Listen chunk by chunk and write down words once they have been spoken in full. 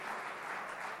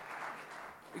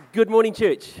Good morning,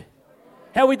 church.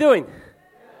 How are we doing?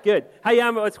 Good. Hey,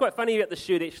 it's quite funny about the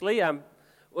shirt, actually. I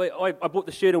bought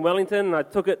the shirt in Wellington, and I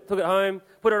took it home,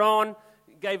 put it on,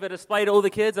 gave it a display to all the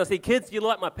kids. I said, kids, you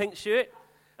like my pink shirt?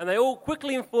 And they all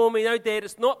quickly informed me, no, Dad,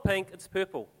 it's not pink, it's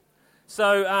purple.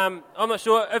 So I'm not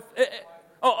sure.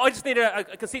 I just need a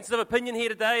consensus of opinion here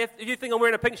today. If you think I'm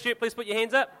wearing a pink shirt, please put your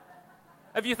hands up.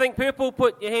 If you think purple,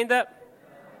 put your hand up.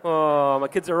 Oh, my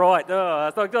kids are right.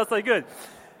 Oh, that's not so good.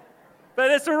 But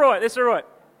that's all right.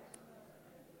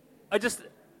 I just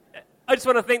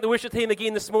want to thank the worship team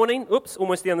again this morning. Oops,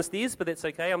 almost down the stairs, but that's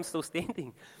okay. I'm still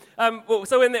standing. I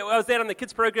was out on the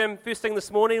kids program first thing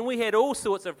this morning, and we had all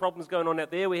sorts of problems going on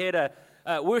out there. We had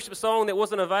a worship song that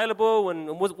wasn't available and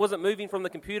wasn't moving from the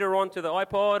computer onto the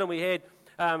iPod, and we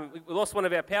lost one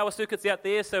of our power circuits out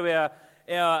there, so our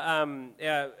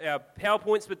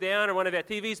PowerPoints were down, and one of our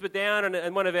TVs were down,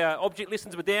 and one of our object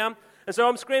lessons were down. And so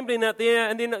I'm scrambling out there,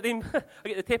 and then I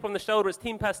get the tap on the shoulder. It's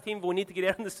 10 past 10, but we need to get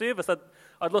out in the service.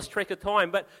 I'd lost track of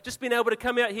time. But just being able to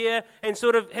come out here and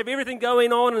sort of have everything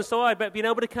going on inside, but being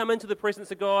able to come into the presence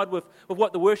of God with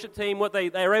what the worship team, what they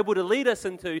are able to lead us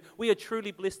into, we are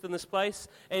truly blessed in this place.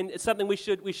 And it's something we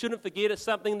shouldn't forget. It's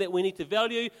something that we need to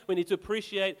value, we need to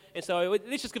appreciate. And so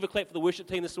let's just give a clap for the worship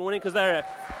team this morning, because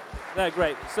they're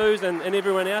great. Suze and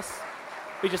everyone else,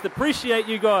 we just appreciate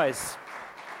you guys.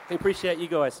 We appreciate you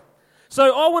guys.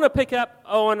 So I want to pick up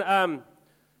on,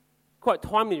 quite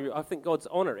timely, I think God's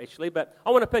honour actually, but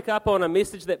I want to pick up on a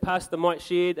message that Pastor Mike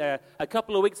shared a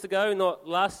couple of weeks ago, not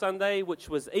last Sunday, which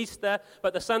was Easter,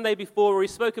 but the Sunday before, where he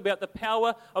spoke about the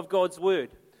power of God's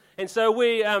Word. And so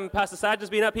Pastor Sargent's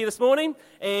been up here this morning,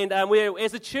 and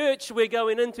as a church, we're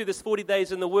going into this 40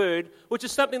 days in the Word, which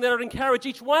is something that I'd encourage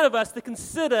each one of us to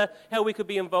consider how we could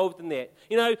be involved in that.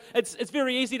 You know, it's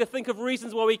very easy to think of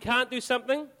reasons why we can't do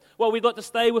something. Well, we'd like to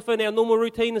stay within our normal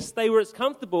routine and stay where it's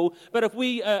comfortable. But if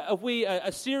we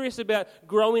are serious about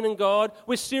growing in God,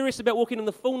 we're serious about walking in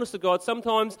the fullness of God,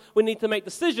 sometimes we need to make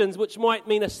decisions, which might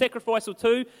mean a sacrifice or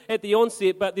two at the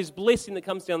onset, but there's blessing that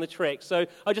comes down the track. So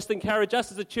I just encourage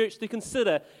us as a church to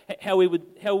consider how we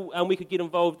could get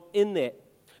involved in that.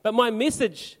 But my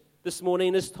message this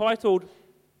morning is titled,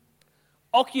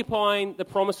 Occupying the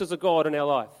Promises of God in Our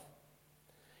Life.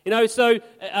 You know, so,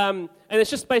 and it's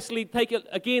just basically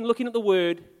looking at the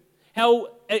Word, how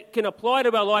it can apply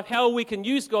to our life, how we can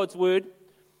use God's Word,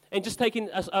 and just taking,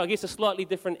 a slightly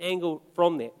different angle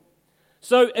from that.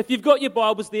 So, if you've got your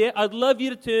Bibles there, I'd love you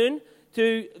to turn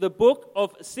to the book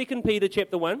of 2 Peter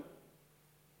chapter 1,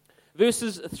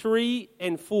 verses 3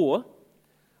 and 4.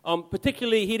 I'm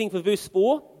particularly heading for verse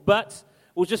 4, but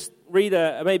we'll just read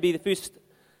maybe the first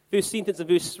sentence of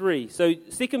verse 3. So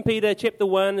 2 Peter chapter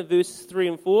 1, verse 3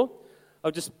 and 4.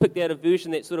 I've just picked out a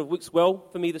version that sort of works well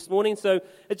for me this morning. So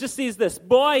it just says this: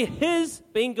 by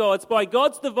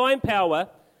God's divine power,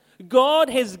 God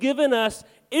has given us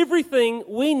everything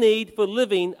we need for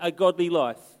living a godly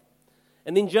life.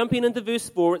 And then jumping into verse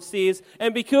 4, it says,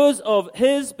 and because of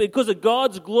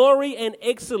God's glory and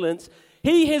excellence,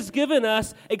 He has given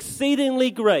us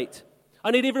exceedingly great.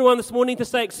 I need everyone this morning to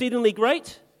say exceedingly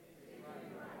great.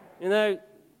 You know,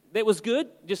 that was good.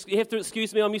 Just you have to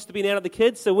excuse me. I'm used to being out of the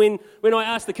kids. So when I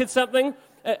ask the kids something,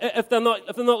 if they're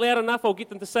not loud enough, I'll get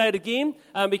them to say it again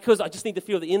because I just need to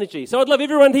feel the energy. So I'd love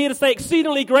everyone here to say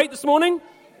exceedingly great this morning.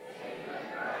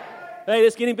 Hey,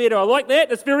 that's getting better. I like that.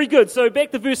 That's very good. So back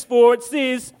to verse 4. It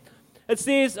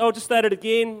says. I'll just start it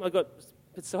again. I got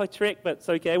a bit sidetracked, but it's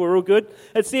okay. We're all good.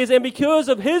 It says, and because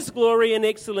of His glory and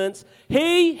excellence,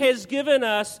 He has given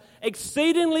us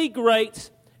exceedingly great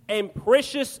and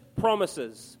precious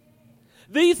promises.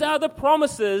 These are the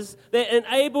promises that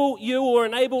enable you or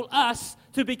enable us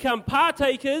to become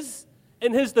partakers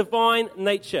in His divine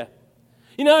nature.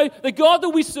 You know, the God that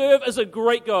we serve is a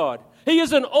great God. He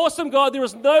is an awesome God. There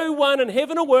is no one in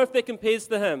heaven or earth that compares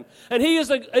to Him. And He is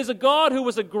a God who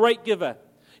was a great giver.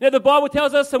 You know, the Bible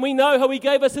tells us, and we know how He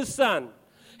gave us His Son.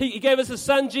 He gave us His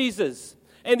Son, Jesus.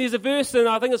 And there's a verse in,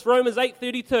 I think it's Romans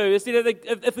 8:32. It said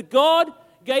that if God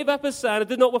gave up His Son and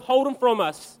did not withhold Him from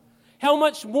us, how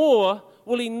much more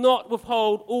will He not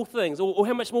withhold all things? Or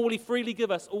how much more will He freely give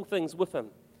us all things with Him?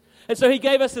 And so He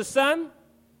gave us His Son,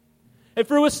 and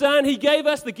through His Son He gave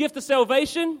us the gift of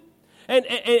salvation.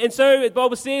 And so the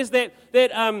Bible says that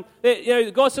you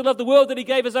know, God so loved the world that He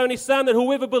gave His only Son, that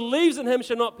whoever believes in Him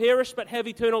shall not perish but have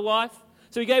eternal life.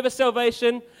 So He gave us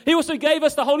salvation. He also gave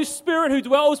us the Holy Spirit who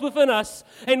dwells within us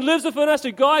and lives within us,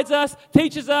 who guides us,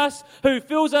 teaches us, who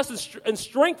fills us and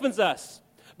strengthens us.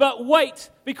 But wait,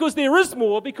 because there is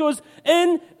more, because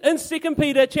in 2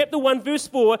 Peter chapter 1 verse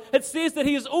 4, it says that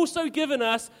He has also given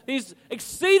us these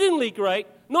exceedingly great,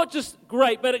 not just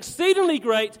great, but exceedingly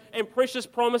great and precious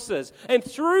promises. And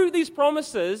through these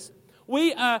promises,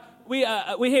 we have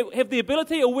the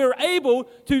ability, or we're able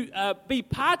to be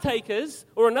partakers,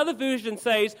 or another version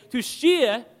says, to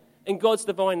share in God's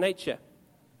divine nature.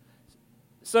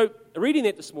 So, reading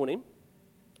that this morning,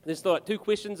 there's like two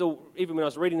questions, or even when I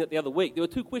was reading it the other week, there were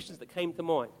two questions that came to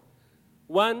mind.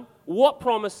 One, what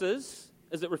promises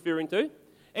is it referring to?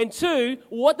 And two,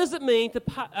 what does it mean to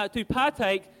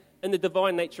partake in the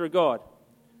divine nature of God?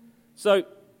 So,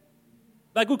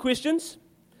 they're good questions,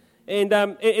 and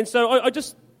so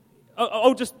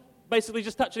I'll just basically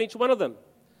just touch on each one of them.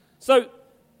 So,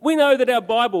 we know that our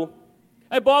Bible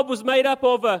was made up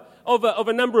of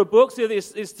a number of books.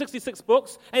 There's 66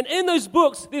 books, and in those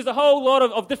books, there's a whole lot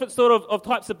of different sort of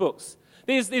types of books.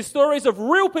 There's stories of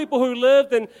real people who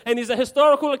lived, and there's a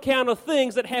historical account of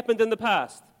things that happened in the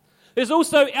past. There's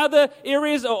also other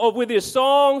areas of where there's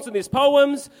songs and there's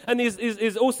poems, and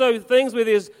there's also things where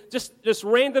there's just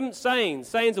random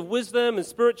sayings of wisdom and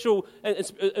spiritual and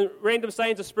random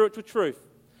sayings of spiritual truth.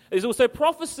 There's also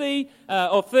prophecy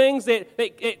of things that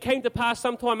came to pass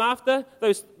sometime after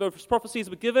those prophecies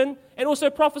were given, and also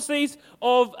prophecies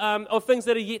of things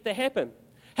that are yet to happen.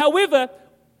 However,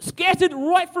 scattered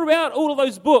right throughout all of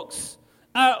those books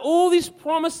are all these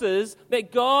promises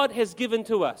that God has given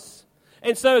to us.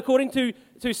 And so according to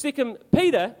 2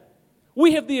 Peter,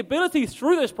 we have the ability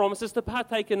through those promises to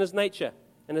partake in his nature,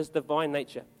 in his divine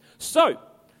nature. So,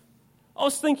 I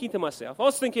was thinking to myself,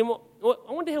 I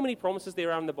wonder how many promises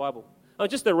there are in the Bible.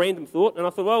 Just a random thought, and I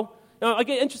thought, well, I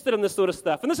get interested in this sort of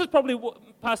stuff. And this is probably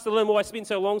Pastor Lynn, why I spend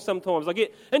so long sometimes. I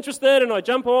get interested, and I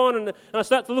jump on, and I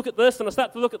start to look at this, and I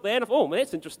start to look at that, and I thought, oh,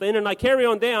 that's interesting, and I carry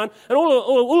on down, and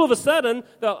all of a sudden,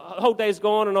 the whole day's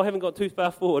gone, and I haven't got too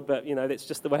far forward, but, that's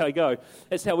just the way I go.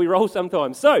 That's how we roll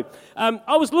sometimes. So,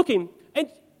 I was looking, and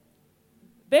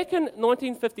back in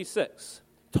 1956,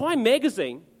 Time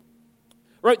magazine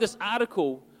wrote this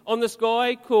article on this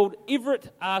guy called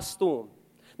Everett R. Storm.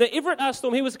 Now, Everett R.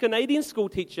 Storm, he was a Canadian school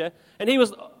teacher, and he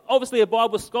was obviously a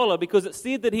Bible scholar because it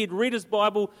said that he'd read his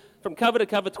Bible from cover to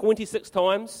cover 26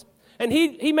 times. And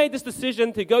he made this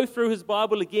decision to go through his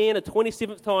Bible again a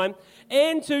 27th time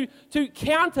and to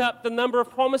count up the number of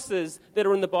promises that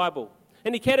are in the Bible.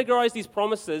 And he categorized these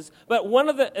promises, but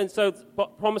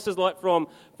promises like from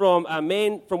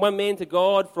one man to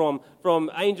God, from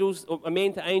angels, or a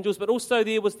man to angels, but also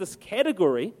there was this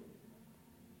category.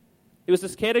 There was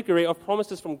this category of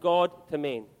promises from God to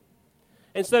man.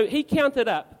 And so he counted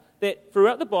up that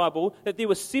throughout the Bible that there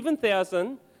were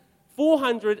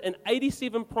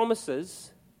 7,487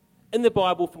 promises in the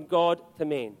Bible from God to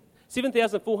man.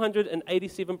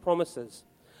 7,487 promises.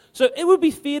 So it would be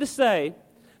fair to say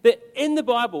that in the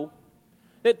Bible,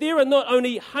 that there are not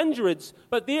only hundreds,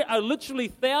 but there are literally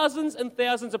thousands and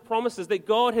thousands of promises that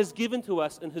God has given to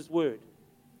us in his word.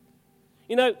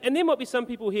 And there might be some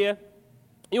people here,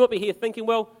 you might be here thinking,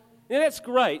 well, that's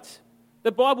great.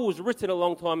 The Bible was written a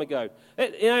long time ago.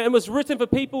 It was written for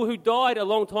people who died a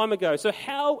long time ago. So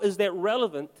how is that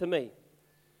relevant to me?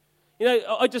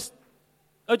 I just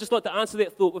like to answer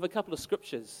that thought with a couple of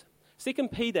scriptures. 2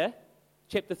 Timothy,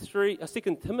 chapter 3,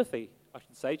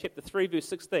 verse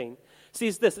 16,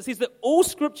 says this. It says that all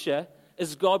scripture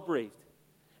is God-breathed,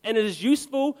 and it is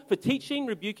useful for teaching,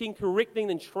 rebuking, correcting,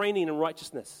 and training in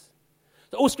righteousness.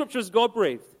 So all scripture is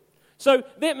God-breathed. So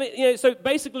so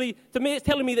basically, to me, it's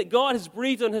telling me that God has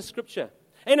breathed on his scripture.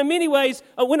 And in many ways,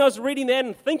 when I was reading that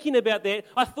and thinking about that,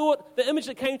 I thought the image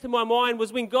that came to my mind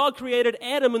was when God created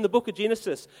Adam in the book of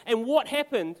Genesis. And what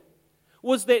happened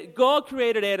was that God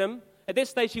created Adam. At that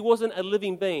stage, he wasn't a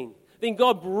living being. Then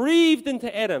God breathed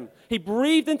into Adam. He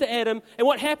breathed into Adam, and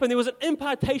what happened? There was an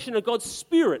impartation of God's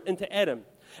Spirit into Adam.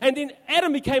 And then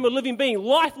Adam became a living being.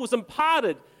 Life was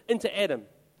imparted into Adam.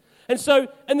 And so,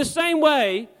 in the same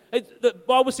way, the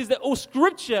Bible says that all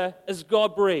Scripture is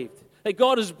God-breathed. That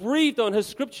God has breathed on his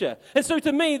Scripture. And so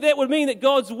to me, that would mean that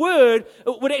God's Word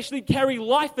would actually carry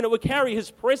life in it, would carry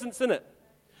his presence in it.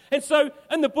 And so,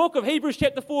 in the book of Hebrews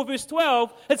chapter 4, verse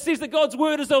 12, it says that God's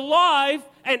Word is alive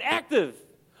and active.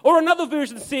 Or another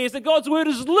version says that God's Word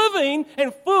is living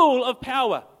and full of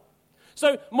power.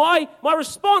 So my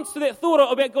response to that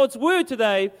thought about God's Word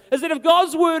today is that if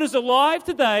God's Word is alive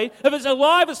today, if it's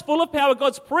alive, it's full of power,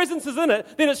 God's presence is in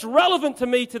it, then it's relevant to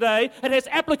me today. It has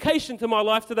application to my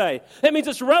life today. That means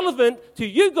it's relevant to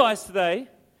you guys today,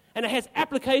 and it has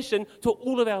application to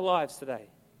all of our lives today.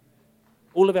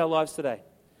 All of our lives today.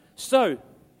 So,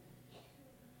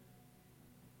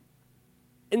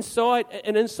 inside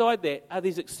that are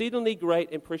these exceedingly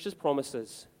great and precious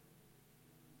promises.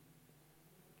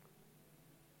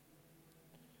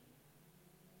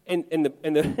 And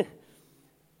the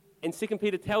And 2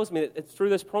 Peter tells me that it's through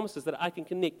those promises that I can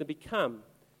connect and become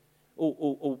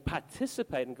or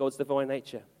participate in God's divine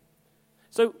nature.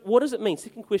 So what does it mean?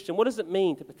 Second question, what does it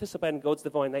mean to participate in God's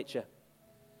divine nature?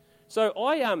 So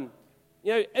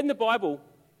in the Bible,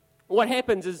 what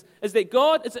happens is that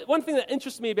God, it's one thing that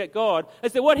interests me about God,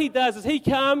 is that what he does is he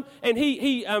come and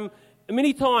he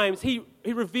many times he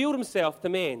revealed himself to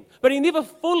man, but he never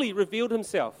fully revealed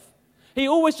himself. He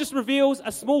always just reveals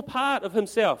a small part of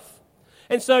himself.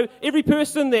 And so every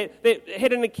person that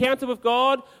had an encounter with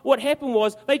God, what happened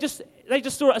was they just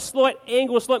saw a slight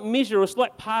angle, a slight measure, a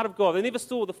slight part of God. They never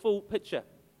saw the full picture.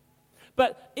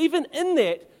 But even in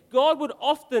that, God would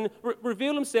often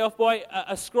reveal himself by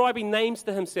ascribing names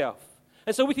to himself.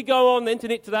 And so we could go on the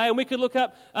internet today and we could look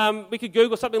up, we could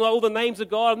Google something like all the names of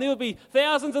God, and there would be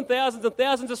thousands and thousands and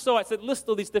thousands of sites that list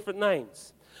all these different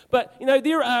names. But,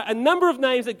 there are a number of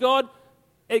names that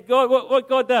what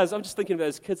God does. I'm just thinking about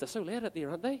those kids. They're so loud out there,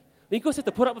 aren't they? You guys have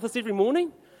to put up with us every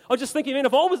morning. I was just thinking, man,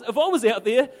 if I was out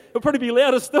there, it would probably be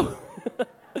louder still.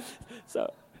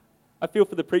 So I feel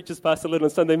for the preachers, Pastor Lynn, on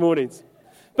Sunday mornings.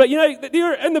 But,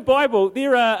 in the Bible,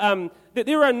 there are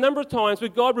a number of times where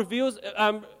God reveals,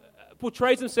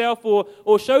 portrays himself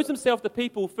or shows himself to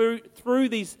people through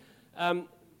these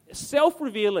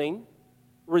self-revealing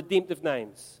redemptive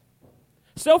names.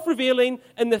 Self-revealing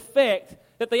in the fact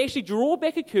that they actually draw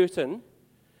back a curtain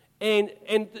and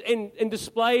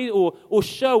display or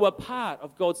show a part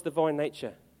of God's divine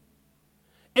nature.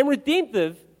 And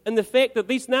redemptive in the fact that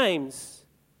these names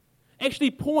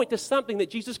actually point to something that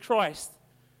Jesus Christ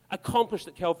accomplished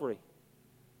at Calvary.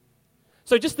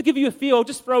 So just to give you a feel, I'll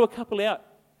just throw a couple out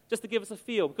just to give us a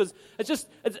feel, because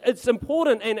it's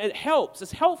important and it helps.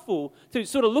 It's helpful to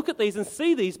sort of look at these and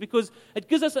see these, because it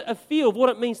gives us a feel of what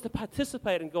it means to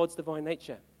participate in God's divine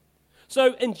nature.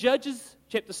 So in Judges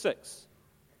chapter 6,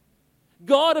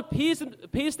 God appears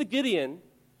to Gideon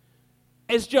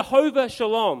as Jehovah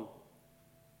Shalom,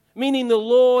 meaning the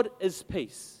Lord is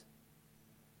peace.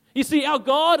 You see, our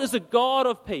God is a God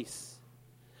of peace.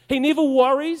 He never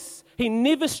worries, he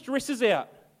never stresses out,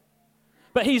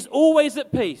 but he's always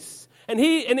at peace. And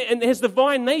his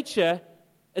divine nature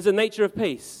is a nature of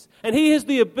peace. And he has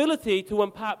the ability to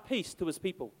impart peace to his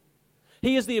people.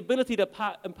 He has the ability to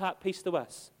impart peace to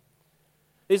us.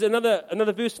 There's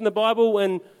another verse in the Bible,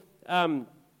 and I'm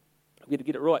going to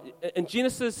get it right, in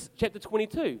Genesis chapter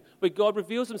 22, where God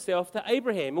reveals himself to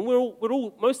Abraham. And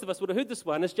most of us would have heard this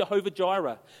one as Jehovah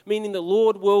Jireh, meaning the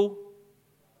Lord will,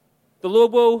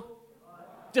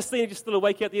 just seeing you're still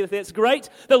awake out there, that's great.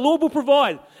 The Lord will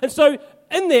provide. And so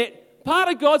in that, part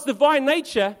of God's divine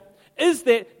nature is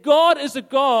that God is a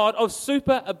God of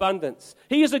superabundance.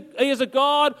 He is a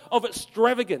God of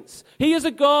extravagance. He is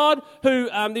a God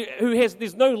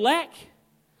there's no lack,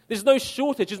 there's no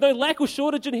shortage, there's no lack or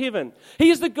shortage in heaven. He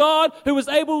is the God who is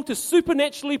able to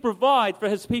supernaturally provide for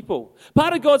his people.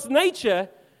 Part of God's nature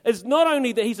is not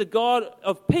only that he's a God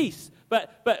of peace,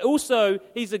 but also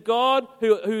he's a God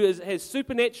who has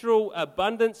supernatural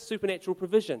abundance, supernatural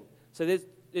provision. So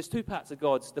there's two parts of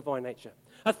God's divine nature.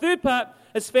 A third part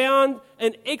is found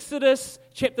in Exodus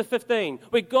chapter 15,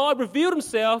 where God revealed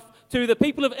himself to the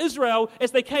people of Israel as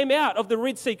they came out of the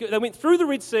Red Sea. They went through the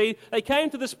Red Sea, they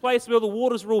came to this place where the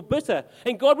waters were all bitter,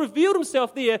 and God revealed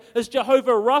himself there as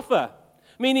Jehovah Rapha,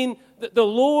 meaning the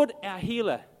Lord our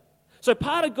healer. So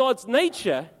part of God's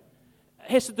nature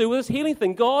has to do with this healing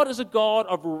thing. God is a God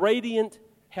of radiant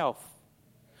health.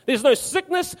 There's no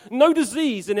sickness, no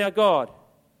disease in our God.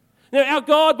 Now, our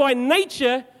God by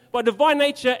divine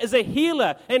nature, is a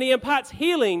healer, and he imparts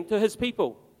healing to his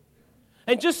people.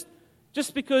 And just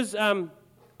because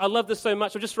I love this so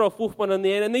much, I'll just throw a fourth one in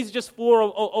there, and these are just four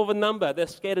of a number. They're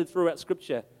scattered throughout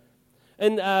Scripture.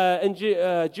 In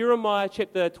Jeremiah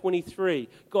chapter 23,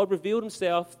 God revealed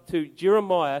himself to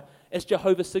Jeremiah as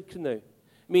Jehovah Sidkenu,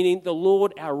 meaning the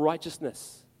Lord our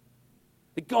righteousness.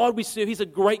 The God we serve, he's a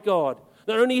great God.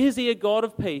 Not only is he a God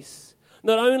of peace,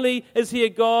 not only is he a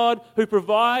God who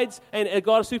provides and a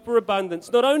God of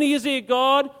superabundance, not only is he a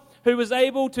God who is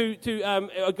able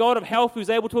a God of health who's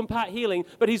able to impart healing,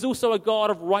 but he's also a God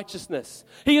of righteousness.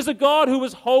 He is a God who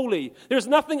is holy. There's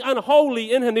nothing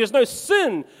unholy in him. There's no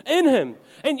sin in him.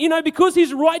 And because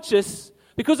he's righteous,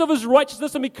 because of his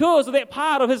righteousness and because of that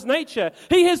part of his nature,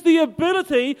 he has the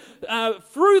ability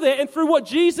through that and through what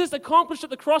Jesus accomplished at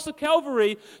the cross of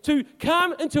Calvary to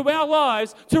come into our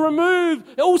lives, to remove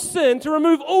all sin, to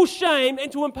remove all shame, and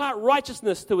to impart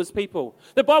righteousness to his people.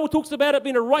 The Bible talks about it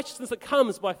being a righteousness that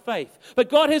comes by faith. But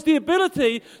God has the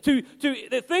ability to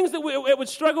the things that would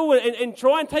struggle and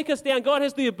try and take us down, God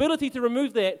has the ability to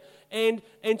remove that and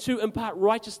to impart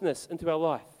righteousness into our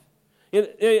life.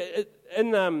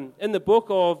 in the book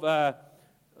of,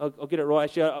 I'll get it right,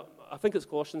 actually, I think it's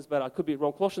Colossians, but I could be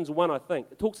wrong. Colossians 1, I think.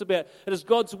 It talks about it is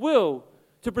God's will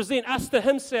to present us to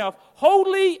himself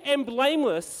holy and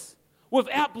blameless,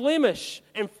 without blemish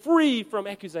and free from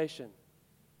accusation.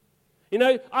 You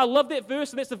know, I love that verse,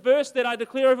 and that's the verse that I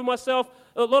declare over myself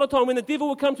a lot of time when the devil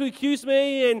would come to accuse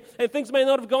me and things may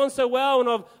not have gone so well,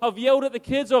 and I've yelled at the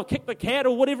kids or I've kicked the cat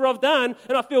or whatever I've done,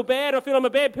 and I feel bad, I feel I'm a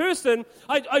bad person.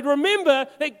 I remember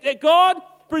that God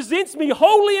presents me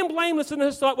holy and blameless in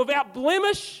his sight, without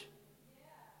blemish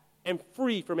and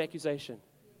free from accusation.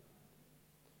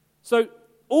 So,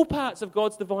 all parts of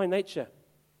God's divine nature.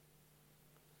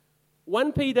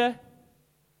 2 Peter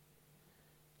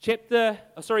chapter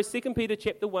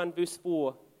 1, verse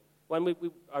 4,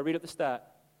 I read at the start.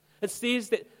 It says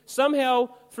that somehow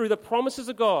through the promises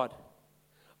of God,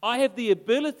 I have the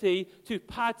ability to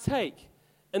partake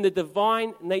in the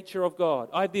divine nature of God.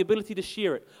 I have the ability to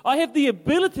share it. I have the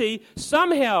ability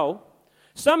somehow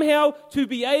to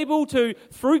be able to,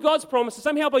 through God's promises,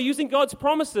 somehow by using God's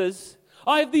promises,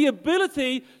 I have the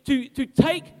ability to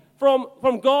take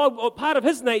from God, or part of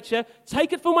his nature,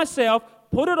 take it for myself,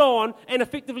 put it on, and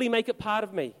effectively make it part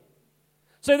of me.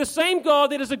 So the same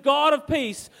God that is a God of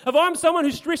peace, if I'm someone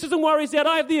who stresses and worries out,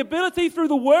 I have the ability through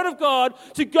the Word of God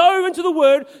to go into the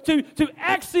Word, to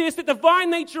access the divine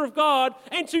nature of God,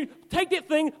 and to take that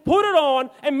thing, put it on,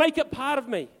 and make it part of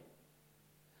me.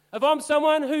 If I'm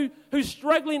someone who's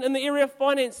struggling in the area of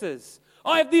finances,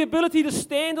 I have the ability to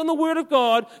stand on the Word of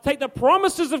God, take the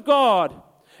promises of God,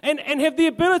 and have the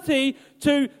ability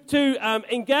to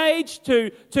engage,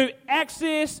 to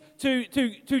access,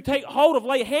 to take hold of,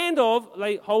 lay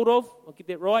hold of, I'll get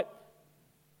that right,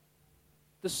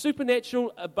 the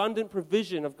supernatural abundant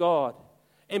provision of God.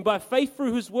 And by faith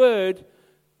through his word,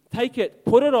 take it,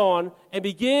 put it on, and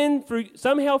begin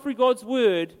somehow through God's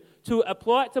word to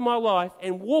apply it to my life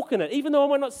and walk in it. Even though I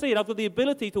might not see it, I've got the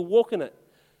ability to walk in it.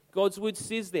 God's word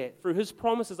says that. Through his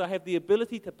promises, I have the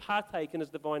ability to partake in his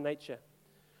divine nature.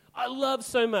 I love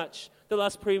so much the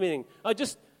last prayer meeting. I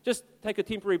just take a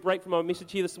temporary break from my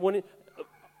message here this morning.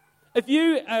 If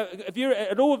you're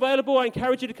at all available, I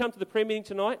encourage you to come to the prayer meeting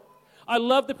tonight. I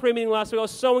loved the prayer meeting last week. I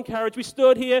was so encouraged. We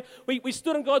stood here. We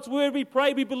stood in God's word. We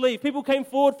prayed. We believed. People came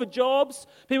forward for jobs.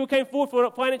 People came forward for a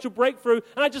financial breakthrough.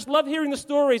 And I just love hearing the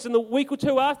stories. And the week or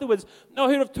two afterwards, I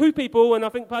heard of 2 people, and I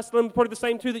think Pastor Lynn, probably the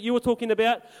same 2 that you were talking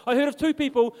about. I heard of 2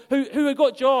 people who had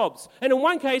got jobs. And in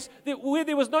one case, where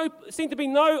there was seemed to be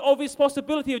no obvious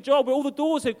possibility of job, where all the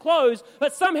doors had closed,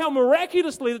 but somehow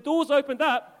miraculously the doors opened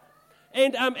up.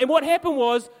 And what happened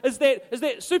is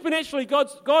that supernaturally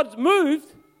God's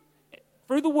moved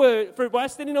through the word, by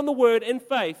standing on the word in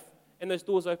faith, and those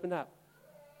doors opened up.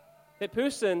 That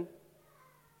person,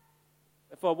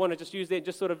 if I want to just use that,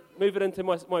 just sort of move it into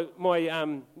my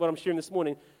what I'm sharing this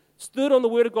morning, stood on the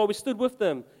word of God. We stood with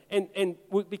them and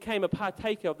we became a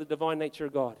partaker of the divine nature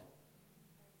of God.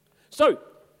 So,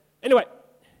 anyway,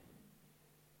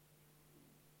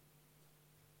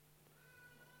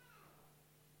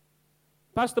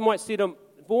 Pastor Mike said,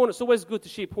 Vaughan, it's always good to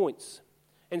share points.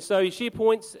 And so you share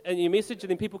points in your message, and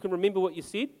then people can remember what you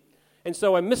said. And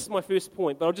so I missed my first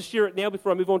point, but I'll just share it now before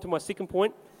I move on to my second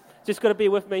point. Just got to bear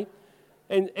with me.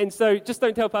 And so just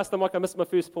don't tell Pastor Mike I missed my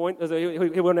first point.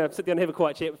 He want to sit down and have a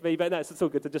quiet chat with me, but no, it's all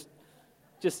good to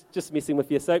just messing with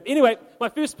you. So anyway, my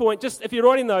first point, just if you're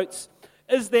writing notes,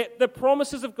 is that the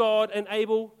promises of God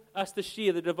enable us to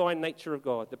share the divine nature of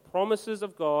God. The promises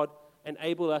of God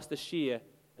enable us to share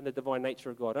in the divine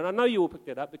nature of God. And I know you all picked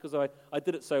that up because I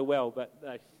did it so well, but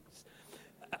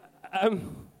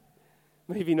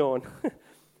moving on.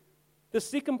 The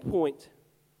second point,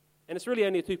 and it's really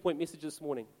only a 2-point message this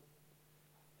morning.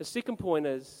 The second point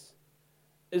is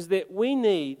that we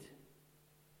need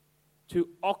to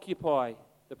occupy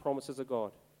the promises of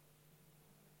God.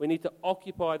 We need to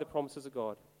occupy the promises of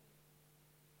God.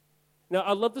 Now,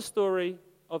 I love the story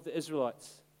of the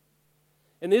Israelites.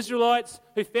 And the Israelites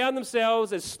who found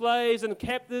themselves as slaves and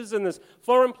captives in this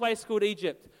foreign place called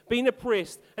Egypt, being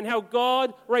oppressed, and how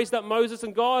God raised up Moses,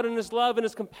 and God in his love and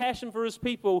his compassion for his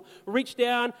people reached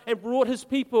down and brought his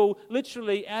people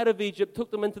literally out of Egypt,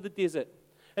 took them into the desert.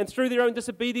 And through their own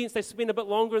disobedience, they spent a bit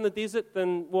longer in the desert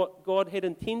than what God had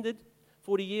intended,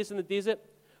 40 years in the desert.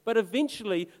 But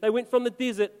eventually, they went from the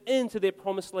desert into their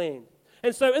promised land.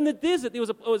 And so in the desert, it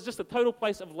was just a total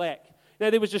place of lack. Now,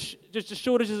 there was just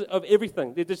shortages of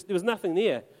everything. There was nothing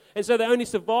there. And so they only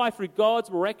survived through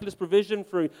God's miraculous provision,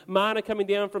 through manna coming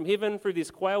down from heaven, through these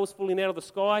quails falling out of the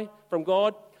sky from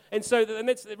God. And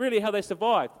that's really how they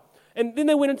survived. And then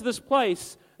they went into this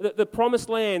place, the promised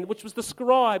land, which was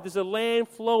described as a land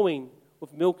flowing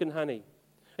with milk and honey.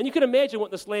 And you can imagine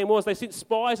what this land was. They sent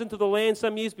spies into the land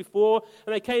some years before,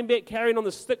 and they came back carrying on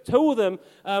the stick, two of them,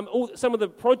 some of the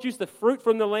produce, the fruit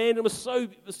from the land. It was so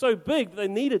big that they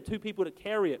needed two people to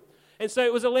carry it. And so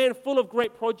it was a land full of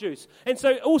great produce. And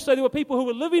so also there were people who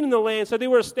were living in the land. So there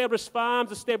were established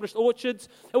farms, established orchards.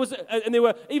 And there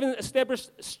were even established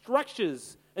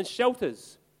structures and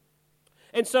shelters.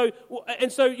 And so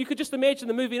you could just imagine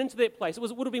them moving into that place. It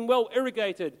would have been well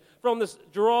irrigated from this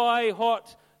dry,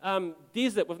 hot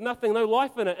desert with nothing, no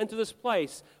life in it, into this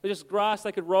place with just grass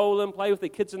they could roll in, play with their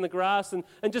kids in the grass, and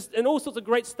all sorts of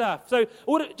great stuff. So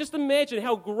just imagine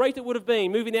how great it would have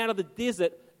been moving out of the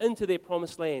desert into their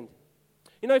promised land.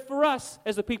 You know, for us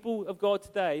as the people of God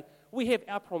today, we have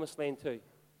our promised land too.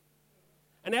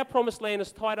 And our promised land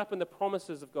is tied up in the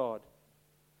promises of God.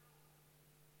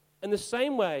 In the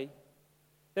same way,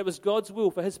 that was God's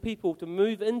will for his people to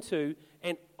move into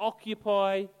and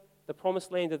occupy the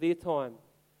promised land of their time.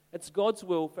 It's God's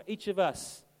will for each of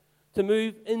us to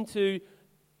move into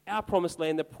our promised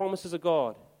land, the promises of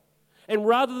God. And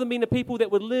rather than being a people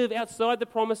that would live outside the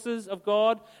promises of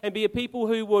God and be a people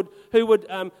who would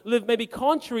live maybe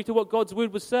contrary to what God's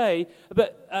word would say,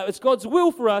 but it's God's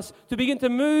will for us to begin to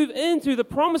move into the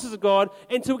promises of God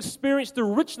and to experience the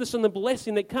richness and the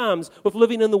blessing that comes with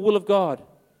living in the will of God.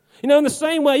 You know, in the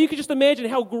same way, you can just imagine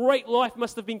how great life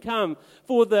must have become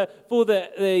for the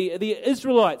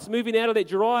Israelites moving out of that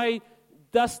dry,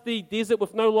 dusty desert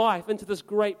with no life into this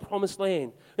great promised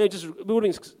land. You know, just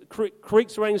buildings,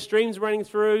 creeks running, streams running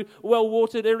through,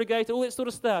 well-watered, irrigated, all that sort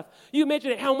of stuff. You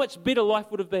imagine how much better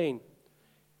life would have been.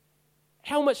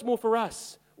 How much more for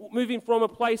us, moving from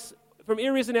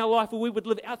areas in our life where we would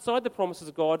live outside the promises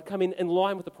of God, come in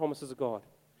line with the promises of God.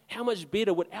 How much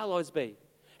better would our lives be?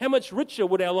 How much richer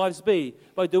would our lives be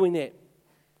by doing that?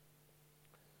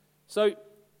 So,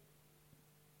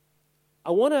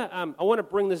 I want to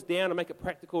bring this down and make it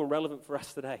practical and relevant for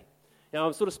us today. Now,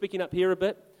 I'm sort of speaking up here a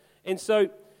bit. And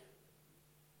so,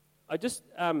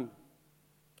 how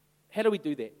do we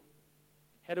do that?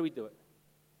 How do we do it?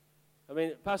 I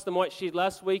mean, Pastor Mike shared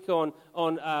last week 2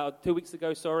 weeks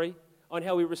ago, on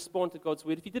how we respond to God's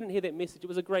word. If you didn't hear that message, it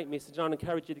was a great message, and I'd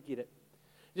encourage you to get it.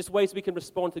 Just ways we can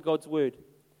respond to God's word.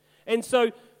 And so,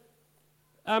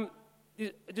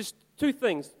 just 2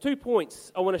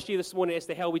 points I want to share this morning as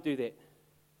to how we do that.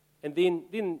 And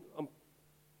then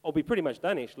I'll be pretty much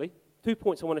done, actually. 2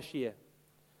 points I want to share.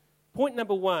 Point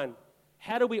number 1,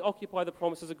 how do we occupy the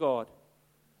promises of God?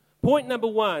 Point number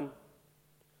 1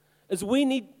 is we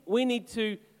need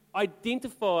to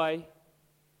identify.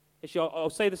 Actually, I'll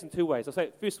say this in 2 ways. I'll say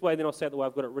it first way, then I'll say it the way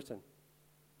I've got it written.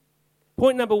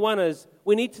 Point number 1 is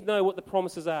we need to know what the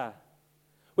promises are.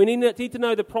 We need to know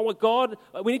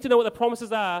we need to know what the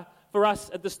promises are for us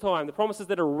at this time, the promises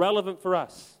that are relevant for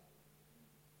us.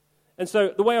 And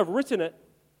so the way I've written it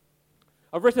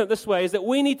this way, is that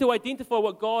we need to identify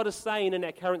what God is saying in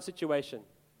our current situation.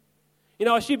 You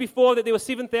know, I shared before that there were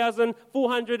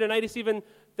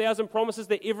 7,487,000 promises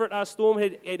that Everett R. Storm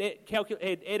had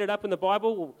added up in the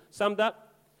Bible, or summed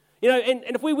up. You know,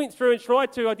 and if we went through and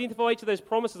tried to identify each of those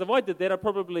promises, if I did that, I'd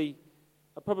probably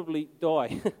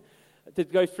die. To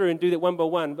go through and do that one by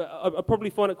one, but I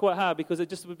probably find it quite hard because it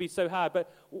just would be so hard.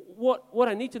 But what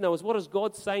I need to know is, what is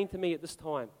God saying to me at this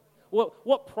time?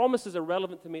 What promises are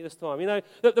relevant to me at this time? You know,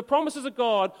 the promises of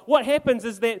God. What happens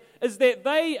is that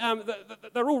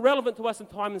they're all relevant to us in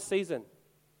time and season.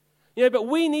 You know, but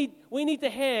we need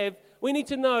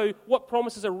to know what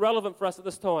promises are relevant for us at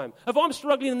this time. If I'm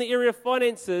struggling in the area of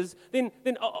finances, then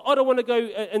I don't want to go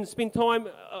and spend time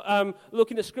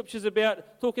looking at scriptures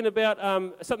talking about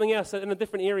something else in a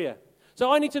different area.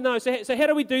 So I need to know, so how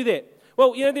do we do that?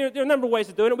 Well, you know, there are a number of ways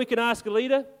of doing it. We can ask a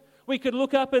leader. We could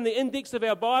look up in the index of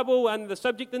our Bible and the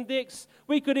subject index.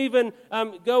 We could even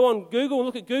go on Google and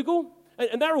look at Google.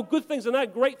 And they're all good things, and they're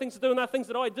great things to do, and they're things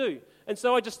that I do. And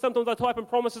so sometimes I type in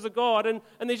promises of God, and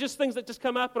there's just things that just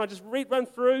come up, and I just run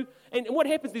through. And what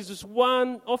happens, there's just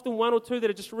often one or two that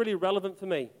are just really relevant for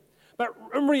me. But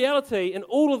in reality, in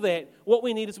all of that, what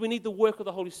we need is the work of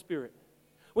the Holy Spirit.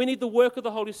 We need the work of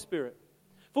the Holy Spirit.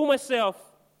 For myself,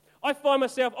 I find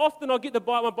myself, often I'll get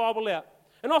my Bible out.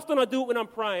 And often I do it when I'm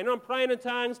praying. And I'm praying in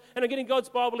tongues, and I'm getting God's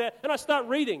Bible out, and I start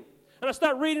reading. And I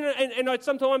start reading it, and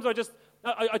sometimes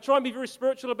I try and be very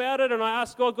spiritual about it, and I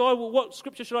ask God, well, what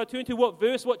scripture should I turn to? What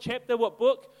verse, what chapter, what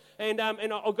book? And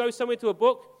I'll go somewhere to a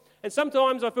book. And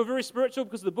sometimes I feel very spiritual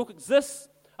because the book exists.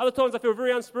 Other times I feel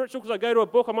very unspiritual because I go to a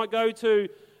book. I might go to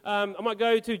I might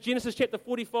go to Genesis chapter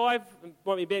 45. It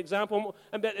might be a bad example.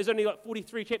 There's only like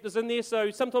 43 chapters in there, so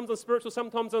sometimes I'm spiritual,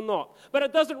 sometimes I'm not. But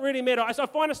it doesn't really matter. So I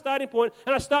find a starting point,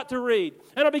 and I start to read.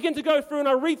 And I begin to go through, and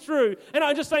I read through, and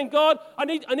I'm just saying, God, I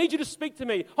need you to speak to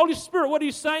me. Holy Spirit, what are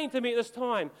you saying to me at this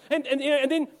time? And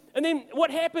then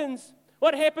what happens?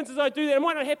 What happens is I do that. It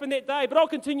might not happen that day, but I'll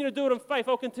continue to do it in faith.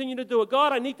 I'll continue to do it.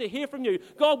 God, I need to hear from you.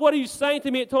 God, what are you saying to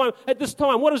me at this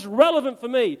time? What is relevant for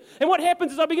me? And what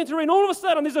happens is I begin to read, and all of a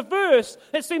sudden there's a verse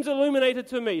that seems illuminated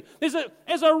to me. As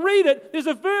I read it, there's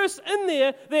a verse in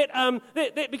there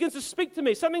that begins to speak to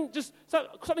me. Something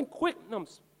quick. No, I'm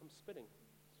spitting.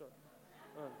 Sorry.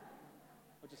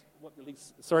 I just wiped the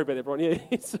legs. Sorry about that, Brian. Yeah,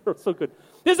 it's so good.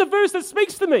 There's a verse that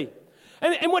speaks to me.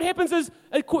 And what happens is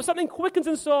something quickens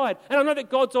inside, and I know that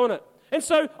God's on it. And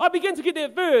so I begin to get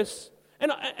that verse,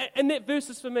 and that verse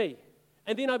is for me.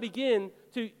 And then I begin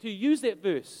to use that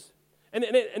verse. And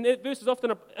that verse is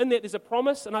often, in that there's a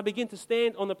promise, and I begin to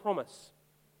stand on the promise.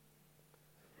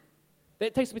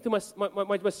 That takes me to my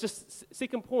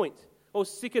second point.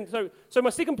 So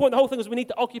my second point, the whole thing is we need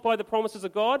to occupy the promises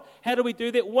of God. How do we do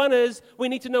that? One is we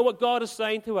need to know what God is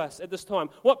saying to us at this time.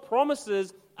 What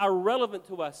promises are relevant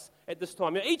to us at this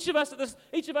time. Now, each of us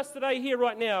today here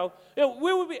right now,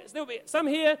 there'll be some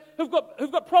here who've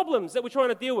got problems that we're trying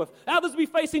to deal with. Others will be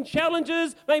facing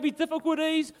challenges, maybe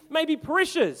difficulties, maybe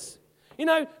pressures.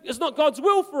 It's not God's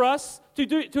will for us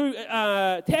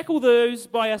to tackle those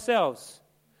by ourselves.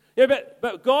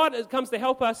 But God comes to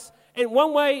help us. And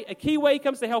a key way He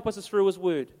comes to help us is through His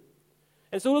Word.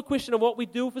 And it's all a question of what we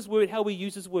do with His Word, how we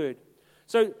use His Word.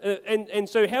 So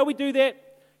how we do that,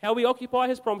 how we occupy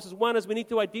His promises, one is we need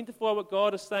to identify what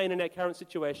God is saying in our current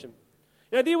situation.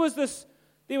 There was just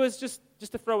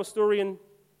to throw a story in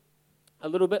a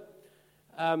little bit.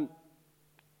 I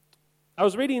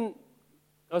was reading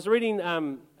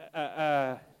online,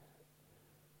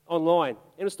 and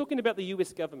it was talking about the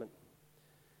U.S. government.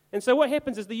 And so what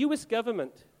happens is the U.S.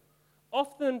 government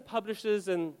often publishes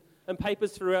in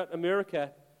papers throughout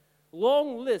America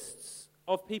long lists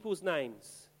of people's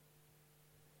names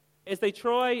as they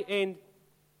try and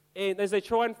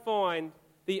find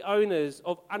the owners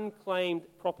of unclaimed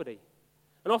property.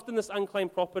 And often this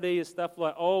unclaimed property is stuff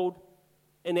like old,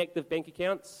 inactive bank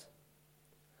accounts.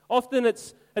 Often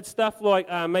it's stuff like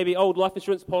maybe old life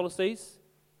insurance policies.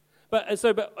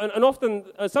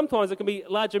 Sometimes it can be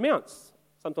large amounts.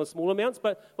 Sometimes small amounts,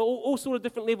 but all sort of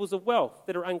different levels of wealth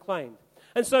that are unclaimed.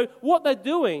 And so what they're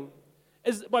doing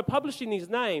is, by publishing these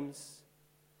names,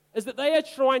 is that they are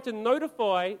trying to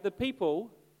notify the people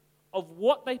of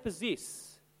what they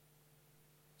possess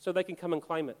so they can come and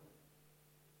claim it.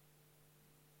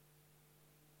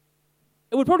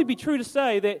 It would probably be true to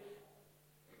say that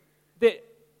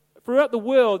throughout the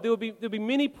world there will be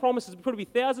many promises, probably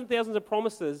thousands of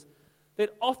promises that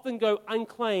often go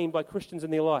unclaimed by Christians in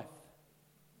their life.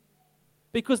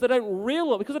 Because they don't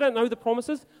know the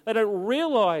promises, they don't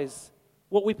realize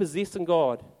what we possess in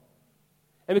God.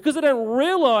 And because they don't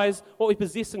realize what we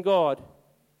possess in God,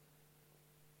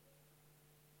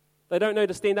 they don't know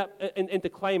to stand up and to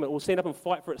claim it, or stand up and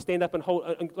fight for it, stand up and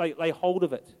lay hold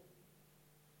of it.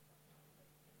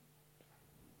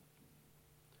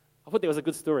 I thought that was a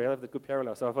good story. I have a good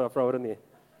parallel, so I thought I'd throw it in there.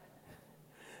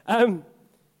 And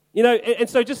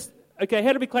so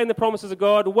how do we claim the promises of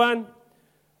God? One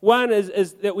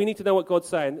is that we need to know what God's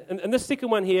saying. And this second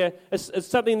one here is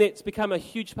something that's become a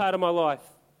huge part of my life.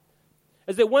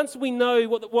 Is that once we know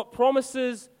what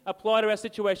promises apply to our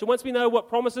situation, once we know what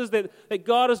promises that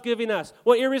God is giving us,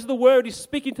 what areas of the Word He's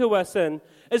speaking to us in,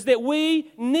 is that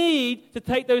we need to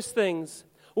take those things.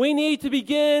 We need to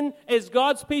begin, as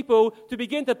God's people, to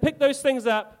begin to pick those things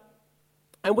up,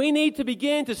 and we need to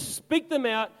begin to speak them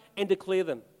out and declare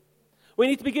them. We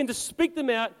need to begin to speak them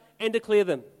out and declare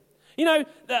them.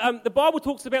 The Bible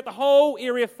talks about the whole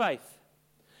area of faith.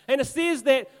 And it says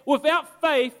that without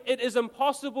faith, it is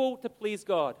impossible to please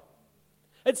God.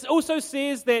 It also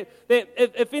says that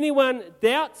if anyone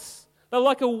doubts, they're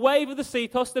like a wave of the sea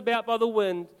tossed about by the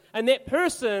wind. And that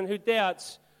person who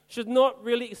doubts should not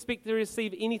really expect to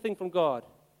receive anything from God.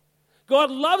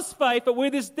 God loves faith, but where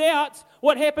there's doubt,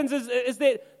 what happens is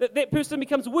that person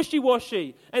becomes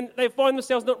wishy-washy, and they find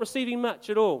themselves not receiving much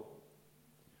at all.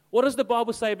 What does the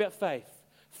Bible say about faith?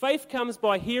 Faith comes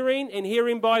by hearing, and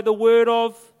hearing by the word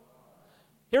of...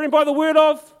 Hearing by the word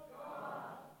of...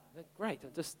 God. Great.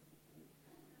 It's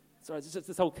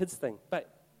this whole kids thing. But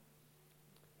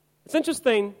it's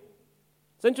interesting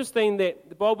that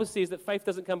the Bible says that faith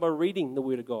doesn't come by reading the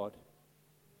word of God.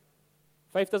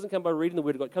 Faith doesn't come by reading the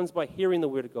word of God. It comes by hearing the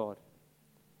word of God.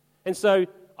 And so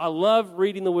I love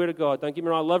reading the Word of God. Don't get me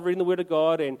wrong, I love reading the Word of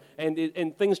God,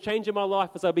 and things change in my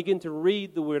life as I begin to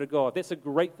read the Word of God. That's a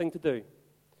great thing to do.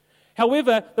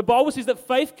 However, the Bible says that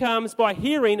faith comes by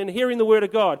hearing and hearing the Word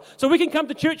of God. So we can come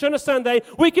to church on a Sunday,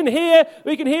 we can hear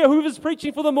whoever's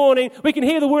preaching for the morning, we can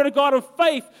hear the Word of God, and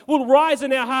faith will rise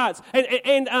in our hearts,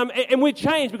 and we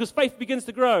change because faith begins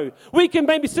to grow. We can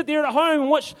maybe sit there at home and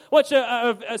watch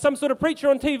some sort of preacher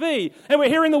on TV, and we're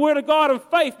hearing the Word of God, and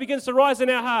faith begins to rise in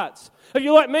our hearts. If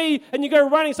you're like me and you go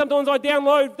running, sometimes I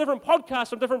download different podcasts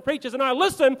from different preachers and I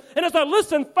listen, and as I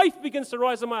listen, faith begins to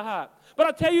rise in my heart. But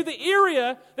I tell you, the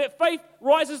area that faith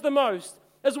rises the most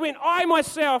is when I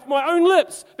myself, my own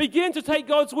lips, begin to take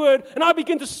God's word and I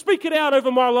begin to speak it out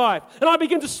over my life. And I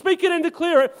begin to speak it and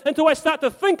declare it until I start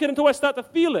to think it, until I start to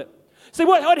feel it. See,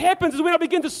 what happens is when I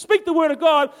begin to speak the word of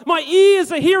God, my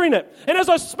ears are hearing it. And as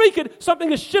I speak it,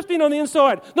 something is shifting on the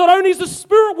inside. Not only is the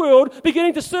spirit world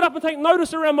beginning to sit up and take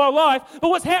notice around my life, but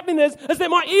what's happening is that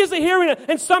my ears are hearing it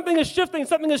and something is shifting,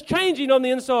 something is changing on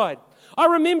the inside. I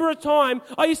remember a time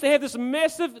I used to have this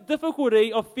massive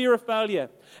difficulty of fear of failure.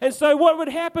 And so what would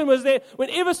happen was that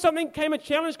whenever a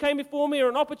challenge came before me or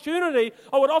an opportunity,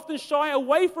 I would often shy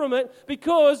away from it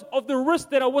because of the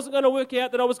risk that I wasn't going to work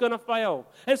out, that I was going to fail.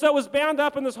 And so it was bound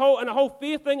up in a whole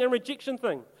fear thing and rejection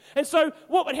thing. And so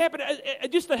what would happen,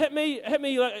 it used to hit me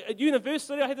like at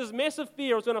university. I had this massive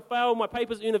fear I was going to fail my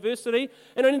papers at university,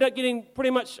 and I ended up getting pretty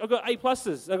much, I got A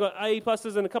pluses. I got A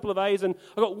pluses and a couple of A's, and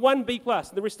I got one B plus,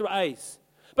 and the rest were A's.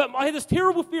 But I had this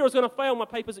terrible fear I was going to fail my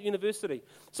papers at university.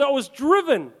 So I was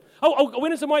driven. I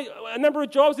went into a number of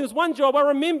jobs. There was one job I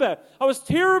remember. I was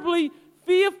terribly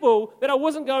fearful that I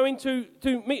wasn't going to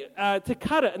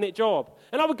cut it in that job.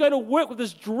 And I would go to work with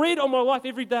this dread on my life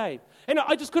every day. And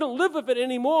I just couldn't live with it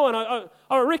anymore. And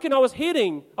I reckon I was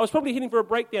probably heading for a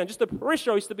breakdown, just the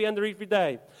pressure I used to be under every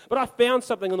day. But I found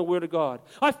something in the Word of God.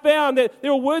 I found that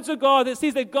there are words of God that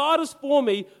says that God is for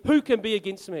me, who can be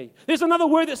against me? There's another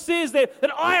word that says that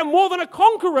I am more than a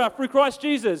conqueror through Christ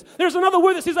Jesus. There's another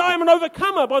word that says I am an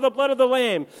overcomer by the blood of the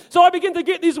Lamb. So I begin to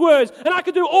get these words, and I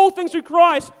can do all things through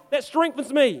Christ that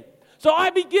strengthens me. So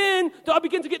I begin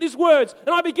to get these words,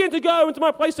 and I begin to go into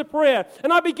my place of prayer,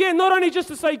 and I begin not only just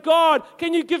to say, God,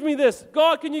 can you give me this?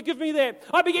 God, can you give me that?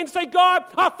 I begin to say, God,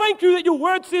 I thank you that your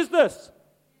word says this.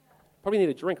 Probably need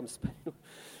a drink. I'm spinning.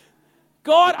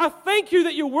 God, I thank you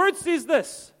that your word says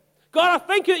this. God, I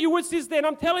thank you that your word says that. And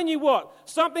I'm telling you what,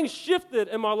 something shifted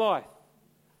in my life.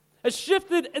 It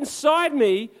shifted inside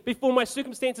me before my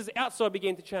circumstances outside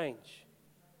began to change.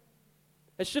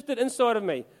 It shifted inside of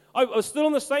me. I was still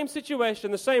in the same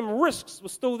situation, the same risks were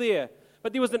still there,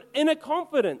 but there was an inner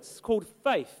confidence called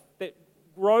faith that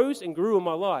rose and grew in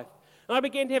my life. And I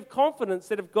began to have confidence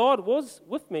that if God was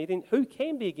with me, then who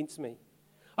can be against me?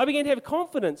 I began to have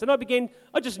confidence, and I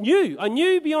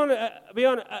knew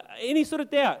beyond any sort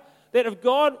of doubt that if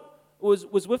God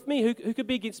was with me, who could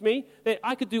be against me, that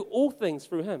I could do all things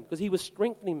through Him because He was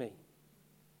strengthening me.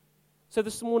 So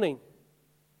this morning,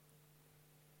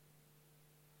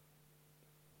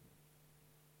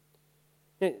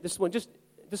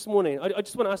 this morning, I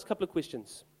just want to ask a couple of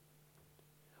questions.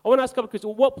 I want to ask a couple of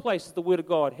questions. What place does the Word of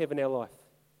God have in our life?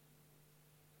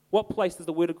 What place does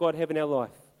the Word of God have in our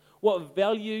life? What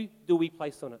value do we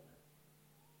place on it?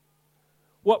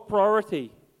 What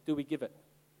priority do we give it?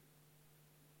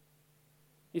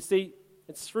 You see,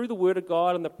 it's through the Word of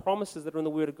God and the promises that are in the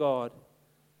Word of God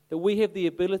that we have the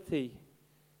ability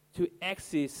to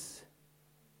access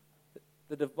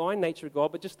the divine nature of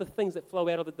God, but just the things that flow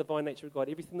out of the divine nature of God,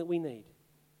 everything that we need.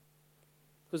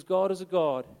 Because God is a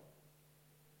God.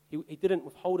 He didn't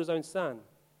withhold His own Son.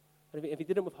 And if He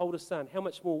didn't withhold His Son, how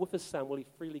much more with His Son will He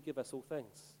freely give us all things?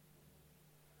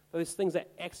 So there's things that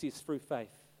access through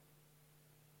faith.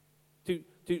 To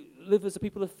live as a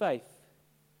people of faith,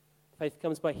 faith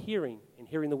comes by hearing and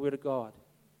hearing the Word of God.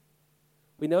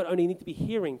 We not only need to be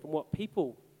hearing from what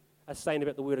people are saying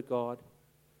about the Word of God,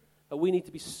 but we need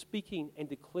to be speaking and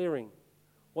declaring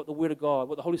what the Word of God,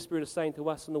 what the Holy Spirit is saying to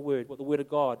us in the Word, what the Word of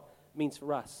God means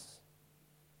for us.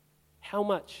 How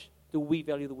much do we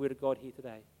value the Word of God here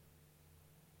today?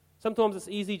 Sometimes it's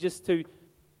easy just to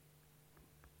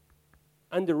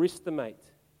underestimate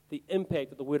the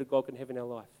impact that the Word of God can have in our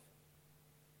life.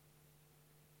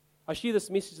 I share this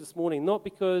message this morning not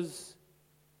because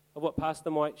of what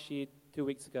Pastor Mike shared 2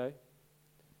 weeks ago,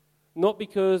 not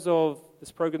because of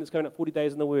this program that's coming up, 40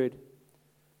 Days in the Word.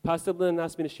 Pastor Lynn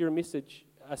asked me to share a message,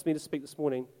 asked me to speak this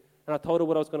morning, and I told her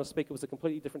what I was going to speak. It was a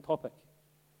completely different topic.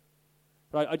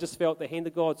 But I just felt the hand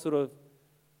of God sort of,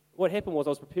 what happened was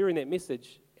I was preparing that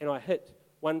message, and I hit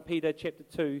 1 Peter chapter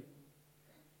 2,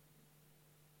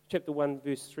 chapter 1,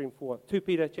 verse 3 and 4. 2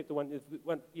 Peter chapter 1,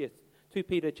 2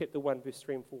 Peter chapter 1, verse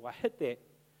 3 and 4. I hit that,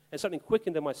 and something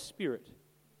quickened in my spirit.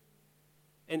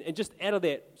 And just out of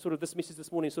that, sort of this message this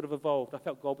morning sort of evolved. I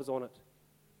felt God was on it.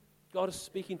 God is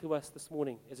speaking to us this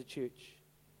morning as a church.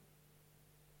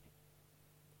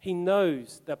 He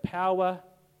knows the power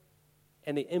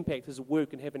and the impact His word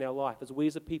can have in our life as we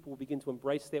as a people begin to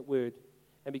embrace that word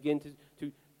and begin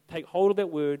to take hold of that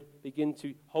word, begin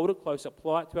to hold it close,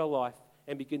 apply it to our life,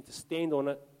 and begin to stand on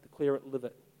it, declare it, live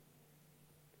it.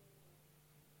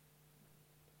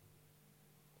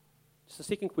 Just a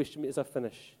second question as I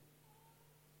finish.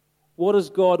 What is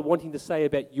God wanting to say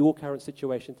about your current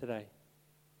situation today?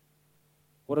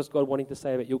 What is God wanting to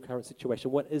say about your current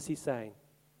situation? What is He saying?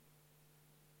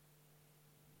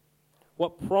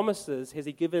 What promises has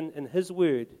He given in His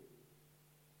word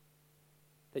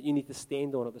that you need to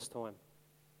stand on at this time?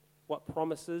 What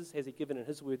promises has He given in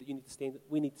His word that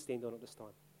we need to stand on at this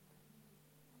time?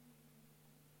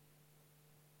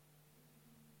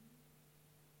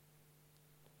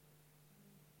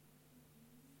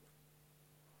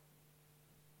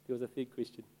 There was a third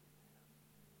question.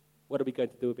 What are we going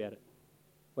to do about it?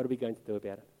 What are we going to do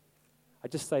about it? I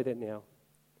just say that now.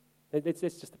 That's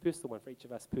just a personal one for each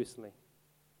of us personally.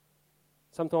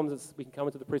 Sometimes we can come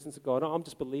into the presence of God. I'm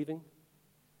just believing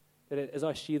that as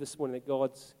I share this morning, that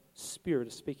God's Spirit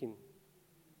is speaking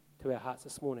to our hearts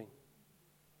this morning.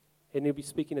 And He'll be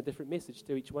speaking a different message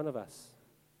to each one of us.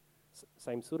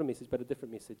 Same sort of message, but a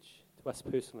different message to us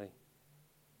personally.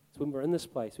 So when we're in this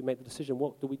place, we make the decision,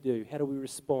 what do we do? How do we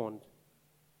respond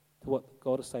to what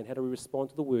God is saying? How do we respond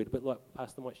to the word? A bit like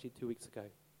Pastor Mike shared 2 weeks ago.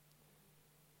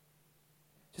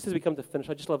 Just as we come to finish,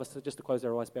 I'd just love us to close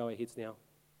our eyes, bow our heads now.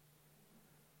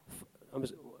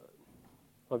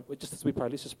 Just as we pray,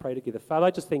 let's just pray together. Father,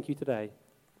 I just thank You today.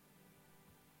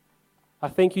 I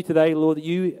thank You today, Lord, that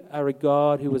You are a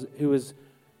God who is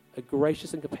a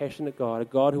gracious and compassionate God, a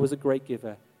God who is a great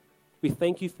giver. We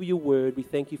thank You for Your word. We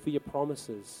thank You for Your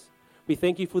promises. We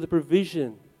thank You for the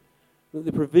provision,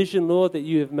 Lord, that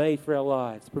You have made for our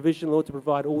lives. Provision, Lord, to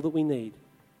provide all that we need.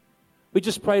 We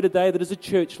just pray today that as a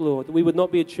church, Lord, that we would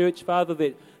not be a church, Father,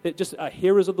 that just are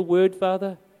hearers of the word,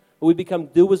 Father, but we become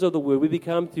doers of the word. We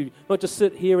become to not just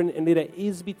sit here and let our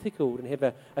ears be tickled and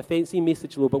have a fancy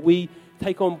message, Lord, but we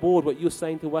take on board what You're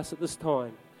saying to us at this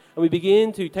time. And we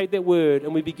begin to take that word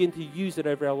and we begin to use it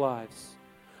over our lives.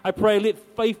 I pray, let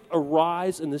faith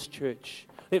arise in this church.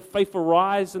 Let faith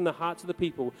arise in the hearts of the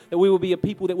people, that we will be a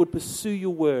people that would pursue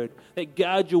Your word, that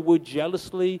guard Your word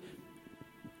jealously,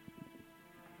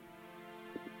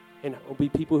 and will be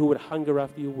people who would hunger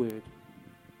after Your word.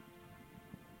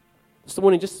 This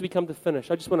morning, just as we come to finish,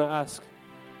 I just want to ask,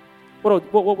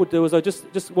 what we'll do is,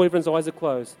 just while everyone's eyes are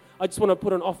closed, I just want to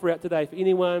put an offer out today for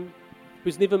anyone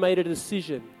who's never made a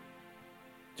decision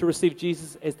to receive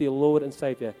Jesus as their Lord and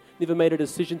Savior, never made a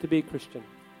decision to be a Christian.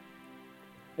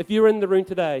 If you're in the room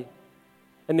today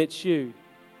and that's you,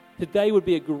 today would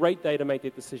be a great day to make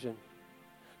that decision.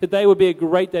 Today would be a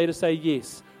great day to say,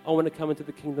 yes, I want to come into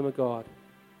the kingdom of God.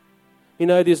 You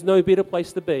know, there's no better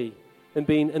place to be than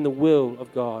being in the will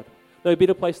of God. No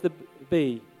better place to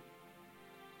be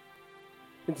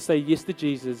than to say yes to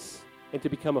Jesus and to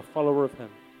become a follower of Him.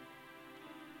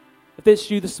 If that's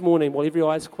you this morning, while every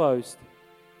eye is closed,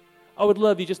 I would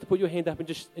love you just to put your hand up and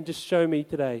just show me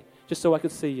today, just so I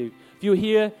could see you. If you're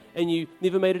here and you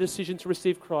never made a decision to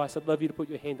receive Christ, I'd love you to put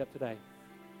your hand up today.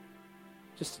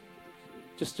 Just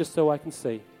so I can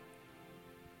see.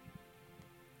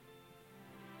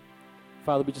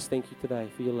 Father, we just thank You today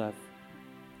for Your love.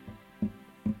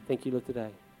 Thank You, Lord, today.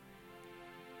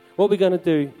 What we're going to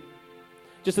do,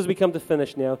 just as we come to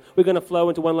finish now, we're going to flow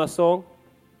into one last song.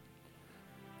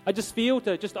 I just feel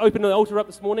to just open the altar up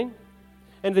this morning.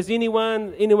 And if there's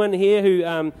anyone here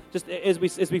who, just as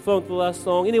we flow into the last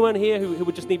song, anyone here who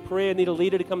would just need prayer, need a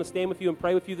leader to come and stand with you and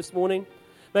pray with you this morning,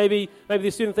 maybe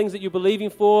there's certain things that you're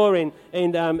believing for, and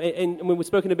when we've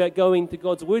spoken about going to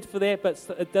God's word for that, but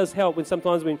it does help when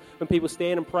sometimes when people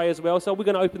stand and pray as well. So we're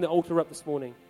going to open the altar up this morning.